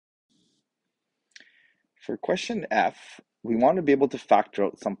For question F, we want to be able to factor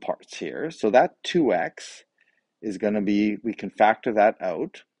out some parts here. So that 2x is going to be, we can factor that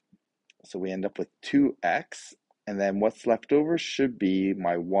out. So we end up with 2x, and then what's left over should be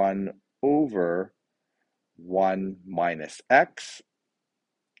my 1 over 1 minus x.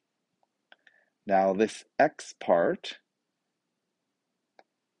 Now this x part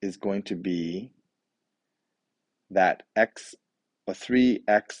is going to be that x,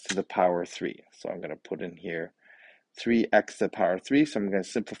 3x to the power 3. So I'm going to put in here 3x to the power 3. So I'm going to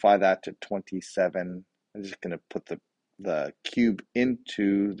simplify that to 27. I'm just going to put the cube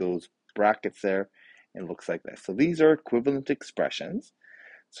into those brackets there, and it looks like this. So these are equivalent expressions.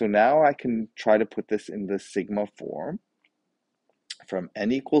 So now I can try to put this in the sigma form from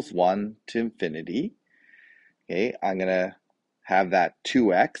n equals 1 to infinity. Okay, I'm going to have that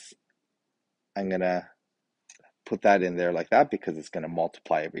 2x. I'm going to put that in there like that because it's going to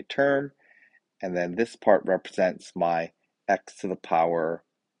multiply every term. And then this part represents my x to the power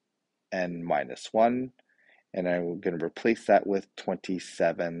n minus 1. And I'm going to replace that with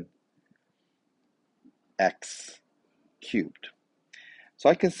 27x cubed. So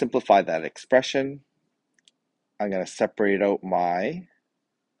I can simplify that expression. I'm going to separate out my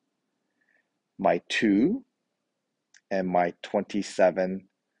 2 and my 27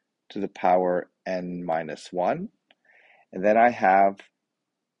 to the power n minus 1. And then I have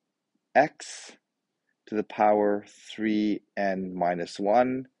x to the power 3n minus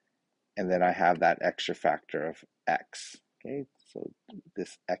 1. And then I have that extra factor of x. Okay, so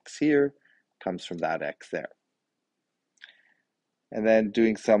this x here comes from that x there. And then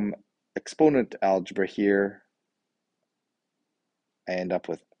doing some exponent algebra here, I end up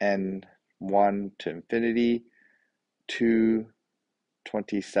with n1 to infinity, 2,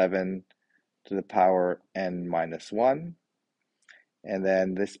 27 to the power n minus 1. And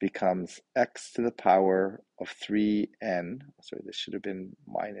then this becomes x to the power of 3n. Sorry, this should have been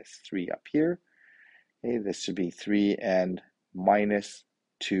minus 3 up here. Okay, this should be 3n minus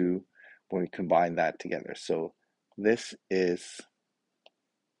 2 when we combine that together. So this is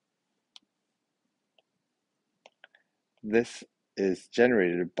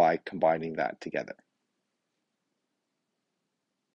generated by combining that together.